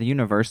Creator of the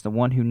universe, the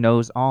one who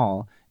knows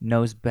all,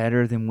 knows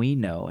better than we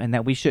know, and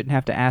that we shouldn't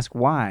have to ask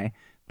why,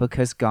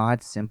 because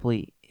God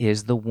simply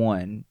is the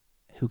one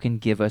who can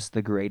give us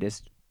the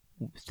greatest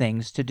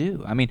things to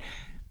do. I mean,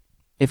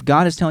 if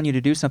God is telling you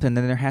to do something,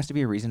 then there has to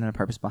be a reason and a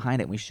purpose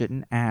behind it. We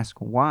shouldn't ask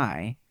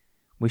why.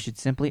 We should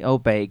simply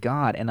obey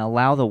God and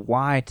allow the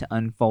why to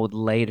unfold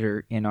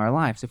later in our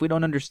lives. If we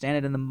don't understand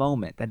it in the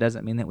moment, that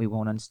doesn't mean that we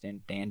won't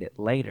understand it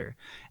later.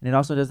 And it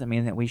also doesn't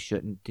mean that we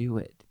shouldn't do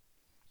it.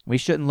 We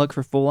shouldn't look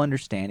for full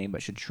understanding,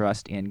 but should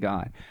trust in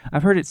God.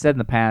 I've heard it said in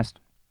the past,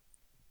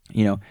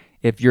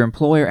 if your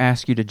employer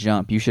asks you to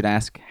jump, you should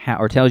ask how,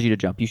 or tells you to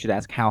jump, you should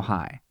ask how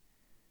high.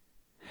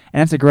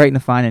 And that's a great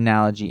and fine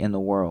analogy in the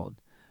world.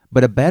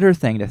 But a better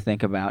thing to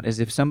think about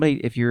is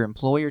if your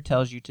employer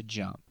tells you to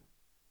jump,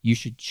 you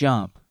should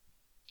jump,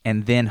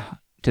 and then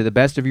to the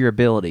best of your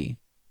ability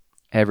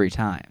every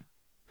time.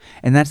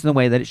 And that's the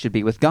way that it should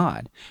be with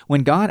God.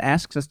 When God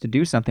asks us to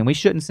do something, we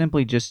shouldn't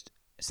simply just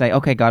say,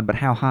 okay, God, but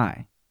how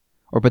high?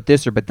 Or but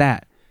this or but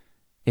that.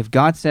 If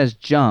God says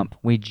jump,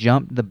 we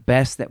jump the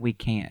best that we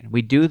can.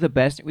 We do the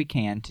best that we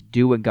can to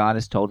do what God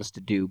has told us to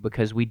do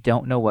because we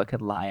don't know what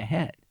could lie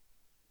ahead.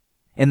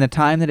 In the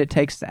time that it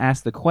takes to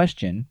ask the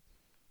question,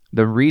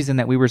 the reason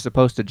that we were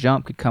supposed to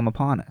jump could come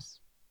upon us.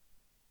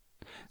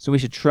 So we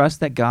should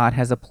trust that God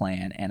has a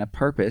plan and a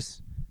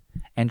purpose,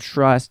 and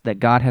trust that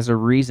God has a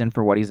reason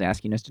for what He's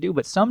asking us to do.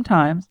 But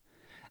sometimes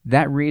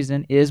that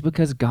reason is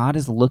because God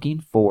is looking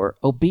for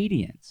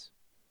obedience.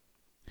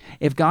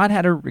 If God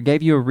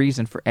gave you a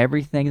reason for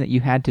everything that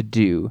you had to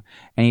do,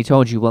 and He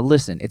told you, well,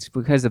 listen, it's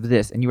because of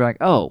this, and you were like,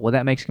 oh, well,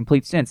 that makes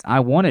complete sense. I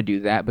want to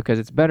do that because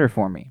it's better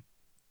for me.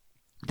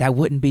 That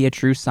wouldn't be a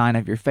true sign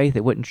of your faith.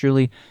 It wouldn't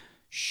truly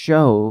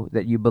show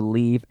that you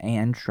believe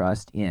and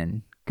trust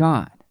in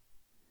God.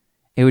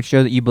 It would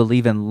show that you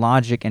believe in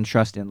logic and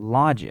trust in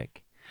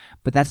logic.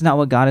 But that's not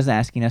what God is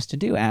asking us to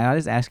do. God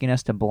is asking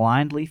us to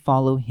blindly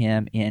follow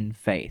Him in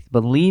faith,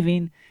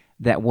 believing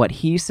that what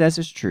He says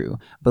is true,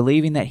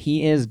 believing that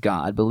He is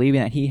God, believing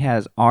that He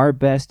has our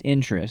best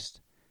interest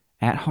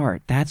at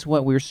heart. That's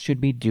what we should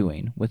be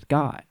doing with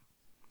God.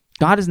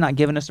 God has not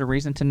given us a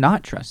reason to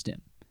not trust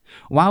Him.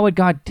 Why would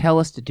God tell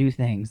us to do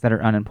things that are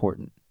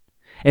unimportant?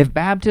 If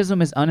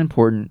baptism is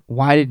unimportant,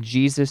 why did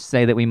Jesus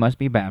say that we must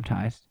be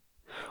baptized?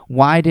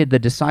 Why did the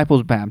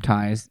disciples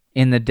baptize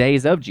in the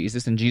days of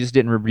Jesus, and Jesus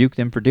didn't rebuke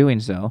them for doing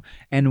so?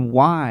 And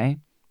why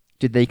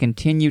did they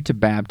continue to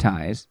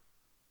baptize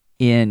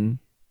in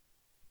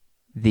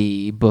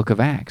the book of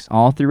Acts.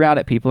 All throughout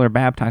it, people are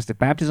baptized. If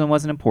baptism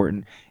wasn't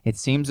important, it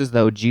seems as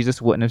though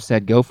Jesus wouldn't have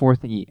said, "Go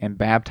forth and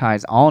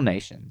baptize all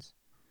nations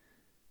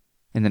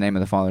in the name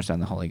of the Father, Son,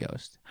 and the Holy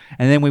Ghost."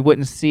 And then we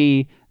wouldn't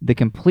see the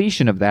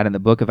completion of that in the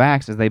book of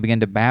Acts as they begin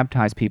to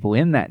baptize people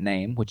in that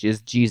name, which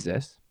is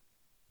Jesus.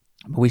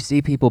 But we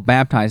see people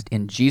baptized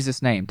in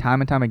Jesus' name time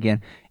and time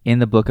again in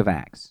the book of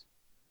Acts.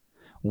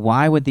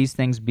 Why would these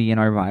things be in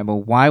our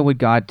Bible? Why would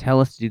God tell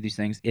us to do these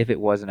things if it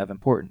wasn't of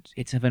importance?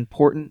 It's of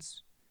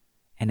importance,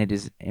 and it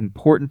is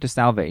important to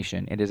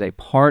salvation. It is a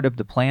part of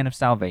the plan of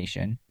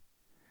salvation.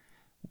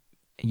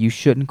 You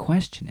shouldn't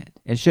question it.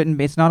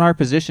 It's not our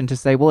position to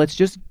say, well, it's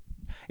just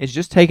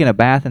taking a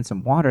bath in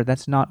some water.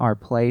 That's not our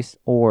place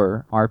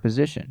or our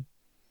position.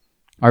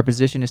 Our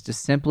position is to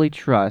simply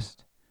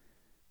trust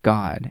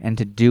God and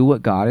to do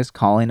what God is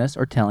calling us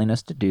or telling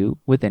us to do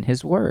within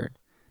His Word.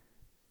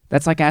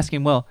 That's like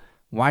asking, well,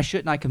 why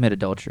shouldn't I commit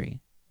adultery?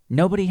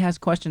 Nobody has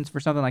questions for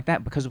something like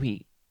that because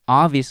we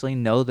obviously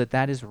know that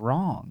that is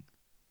wrong.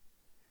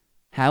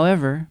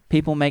 However,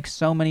 people make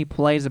so many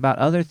plays about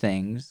other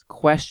things,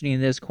 questioning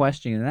this,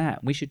 questioning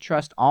that. We should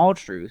trust all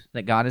truth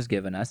that God has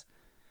given us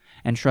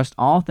and trust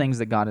all things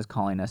that God is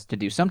calling us to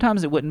do.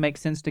 Sometimes it wouldn't make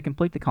sense to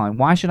complete the calling.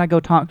 Why should I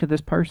go talk to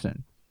this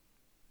person?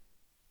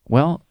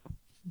 Well,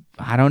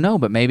 I don't know,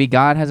 but maybe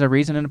God has a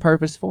reason and a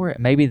purpose for it.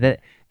 Maybe that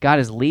God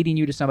is leading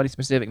you to somebody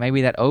specific.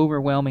 Maybe that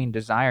overwhelming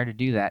desire to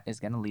do that is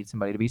going to lead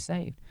somebody to be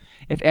saved.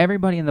 If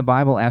everybody in the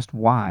Bible asked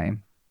why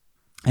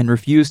and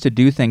refused to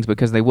do things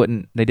because they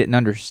didn't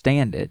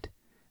understand it,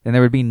 then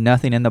there would be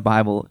nothing in the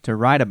Bible to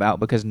write about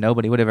because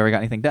nobody would have ever got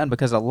anything done,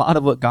 because a lot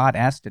of what God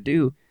asked to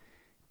do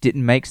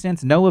didn't make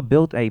sense. Noah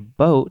built a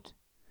boat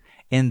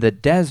in the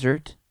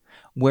desert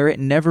where it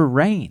never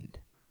rained.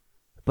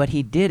 But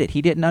he did it.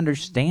 He didn't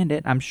understand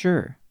it, I'm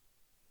sure.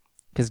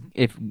 Because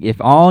if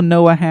all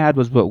Noah had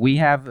was what we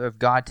have of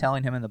God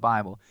telling him in the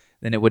Bible,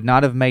 then it would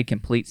not have made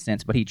complete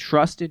sense. But he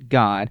trusted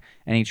God,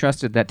 and he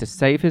trusted that to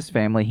save his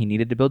family, he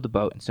needed to build the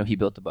boat, and so he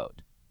built the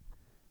boat.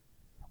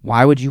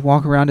 Why would you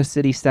walk around a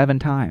city 7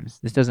 times?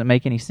 This doesn't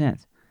make any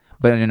sense.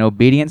 But in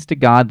obedience to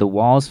God, the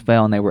walls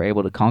fell, and they were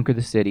able to conquer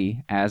the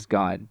city as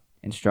God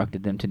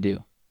instructed them to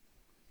do.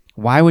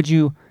 Why would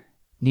you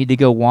need to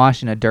go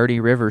wash in a dirty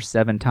river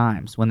 7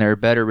 times when there are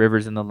better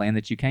rivers in the land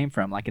that you came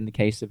from, like in the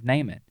case of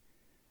Naaman?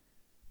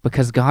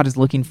 Because God is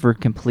looking for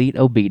complete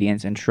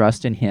obedience and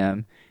trust in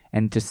Him,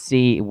 and to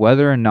see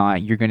whether or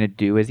not you're going to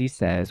do as He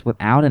says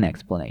without an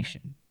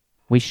explanation.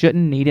 We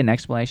shouldn't need an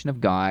explanation of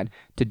God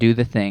to do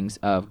the things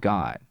of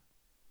God.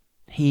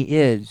 He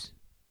is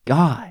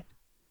God.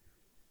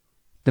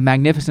 The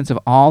magnificence of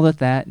all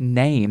that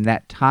name,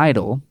 that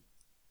title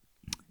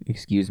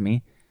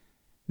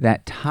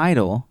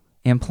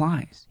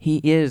implies. He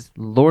is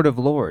Lord of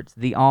Lords,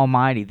 the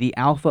Almighty, the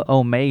Alpha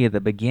Omega,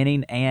 the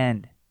beginning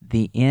and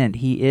the end.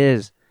 He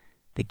is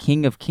the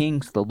King of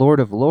Kings, the Lord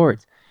of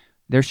Lords.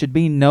 There should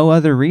be no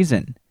other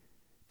reason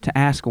to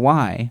ask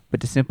why,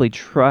 but to simply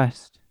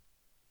trust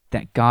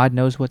that God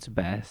knows what's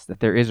best, that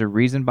there is a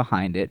reason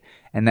behind it,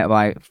 and that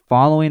by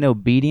following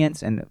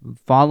obedience and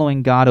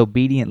following God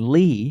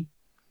obediently,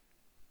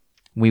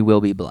 we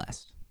will be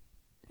blessed.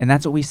 And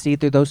that's what we see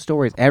through those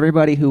stories.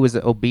 Everybody who was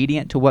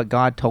obedient to what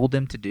God told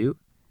them to do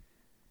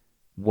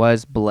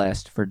was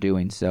blessed for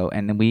doing so.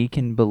 And we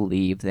can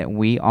believe that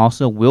we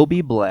also will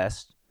be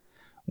blessed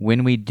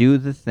when we do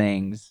the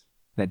things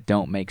that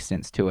don't make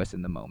sense to us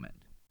in the moment.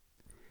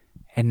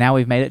 And now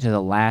we've made it to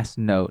the last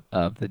note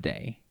of the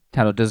day,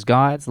 titled, Does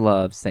God's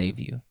Love Save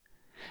You?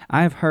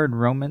 I have heard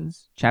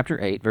Romans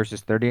chapter 8,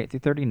 verses 38 through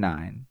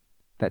 39,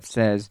 that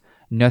says,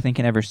 nothing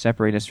can ever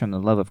separate us from the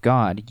love of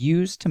God,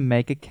 used to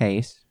make a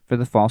case for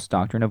the false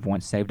doctrine of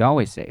once saved,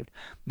 always saved.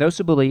 Those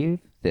who believe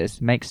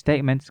this make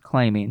statements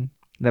claiming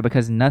that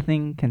because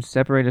nothing can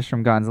separate us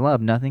from God's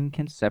love, nothing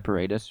can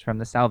separate us from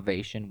the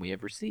salvation we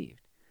have received.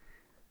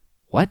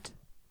 What?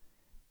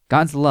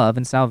 God's love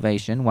and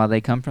salvation, while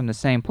they come from the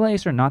same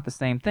place, are not the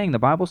same thing. The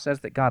Bible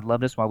says that God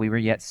loved us while we were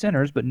yet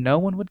sinners, but no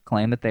one would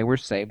claim that they were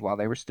saved while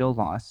they were still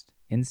lost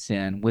in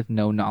sin with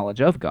no knowledge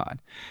of God.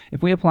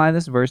 If we apply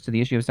this verse to the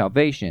issue of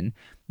salvation,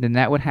 then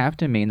that would have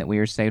to mean that we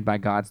are saved by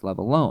God's love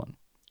alone.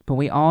 But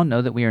we all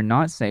know that we are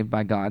not saved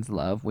by God's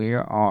love. We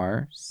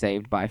are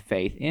saved by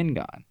faith in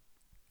God.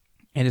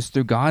 It is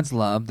through God's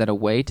love that a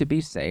way to be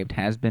saved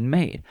has been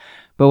made.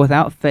 But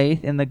without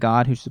faith in the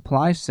God who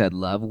supplies said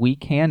love, we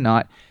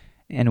cannot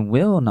and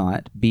will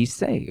not be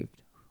saved.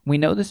 We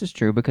know this is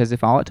true because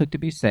if all it took to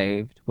be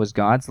saved was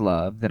God's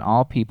love, then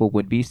all people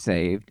would be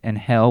saved and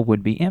hell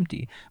would be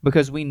empty.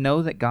 Because we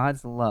know that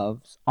God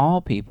loves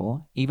all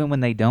people, even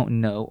when they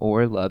don't know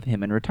or love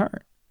Him in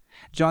return.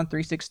 John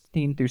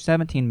 3:16 through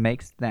 17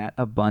 makes that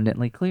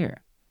abundantly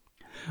clear.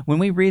 When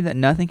we read that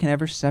nothing can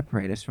ever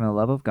separate us from the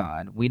love of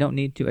God, we don't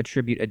need to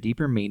attribute a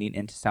deeper meaning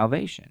into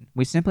salvation.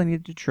 We simply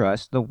need to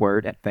trust the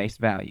word at face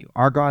value.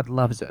 Our God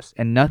loves us,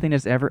 and nothing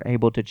is ever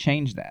able to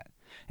change that.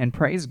 And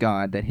praise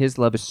God that His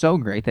love is so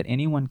great that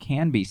anyone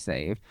can be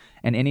saved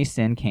and any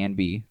sin can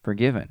be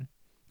forgiven.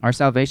 Our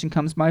salvation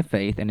comes by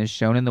faith and is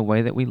shown in the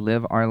way that we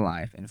live our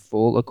life in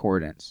full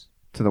accordance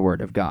to the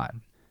Word of God.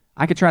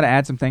 I could try to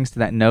add some things to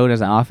that note,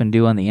 as I often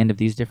do on the end of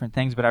these different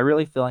things, but I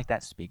really feel like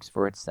that speaks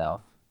for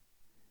itself.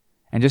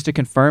 And just to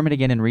confirm it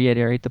again and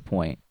reiterate the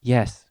point,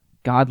 yes,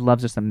 God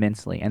loves us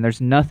immensely, and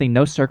there's nothing,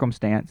 no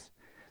circumstance,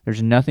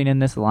 there's nothing in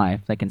this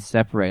life that can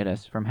separate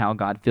us from how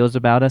God feels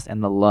about us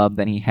and the love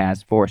that He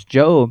has for us.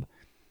 Job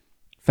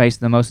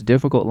faced the most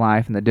difficult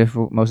life and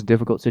the most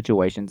difficult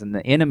situations, and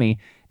the enemy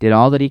did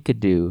all that he could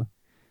do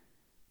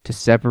to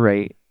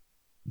separate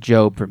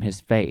Job from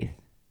his faith.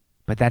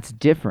 But that's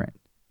different,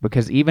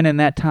 because even in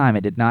that time,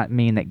 it did not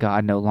mean that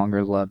God no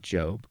longer loved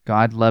Job.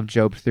 God loved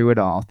Job through it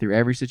all, through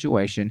every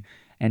situation,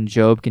 and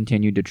Job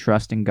continued to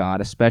trust in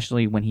God,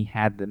 especially when he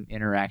had the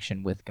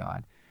interaction with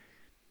God.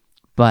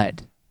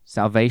 But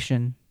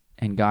salvation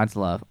and God's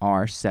love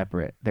are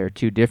separate. They're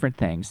two different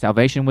things.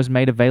 Salvation was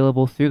made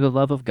available through the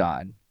love of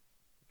God,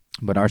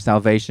 but our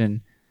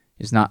salvation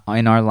is not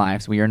in our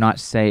lives. We are not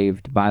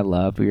saved by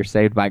love. We are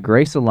saved by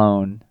grace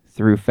alone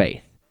through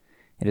faith.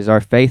 It is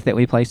our faith that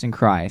we place in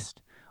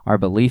Christ, our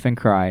belief in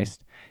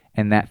Christ,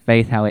 and that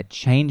faith, how it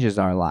changes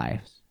our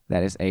lives,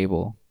 that is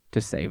able to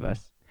save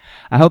us.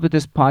 I hope that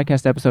this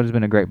podcast episode has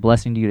been a great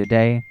blessing to you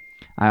today.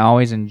 I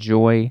always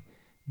enjoy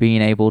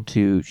being able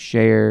to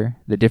share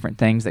the different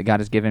things that God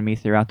has given me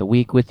throughout the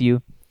week with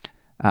you.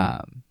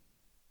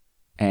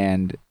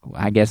 And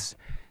I guess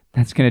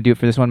that's going to do it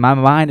for this one. My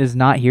mind is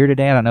not here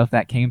today. I don't know if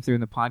that came through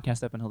in the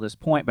podcast up until this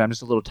point, but I'm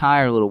just a little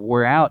tired, a little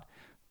wore out.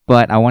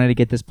 But I wanted to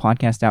get this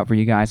podcast out for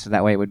you guys so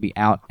that way it would be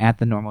out at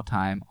the normal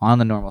time, on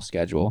the normal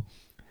schedule.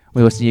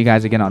 We will see you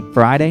guys again on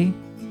Friday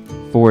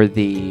for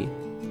the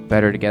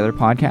Better Together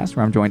podcast,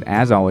 where I'm joined,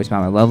 as always, by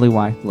my lovely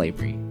wife,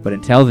 Labrie. But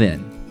until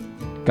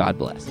then, God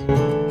bless.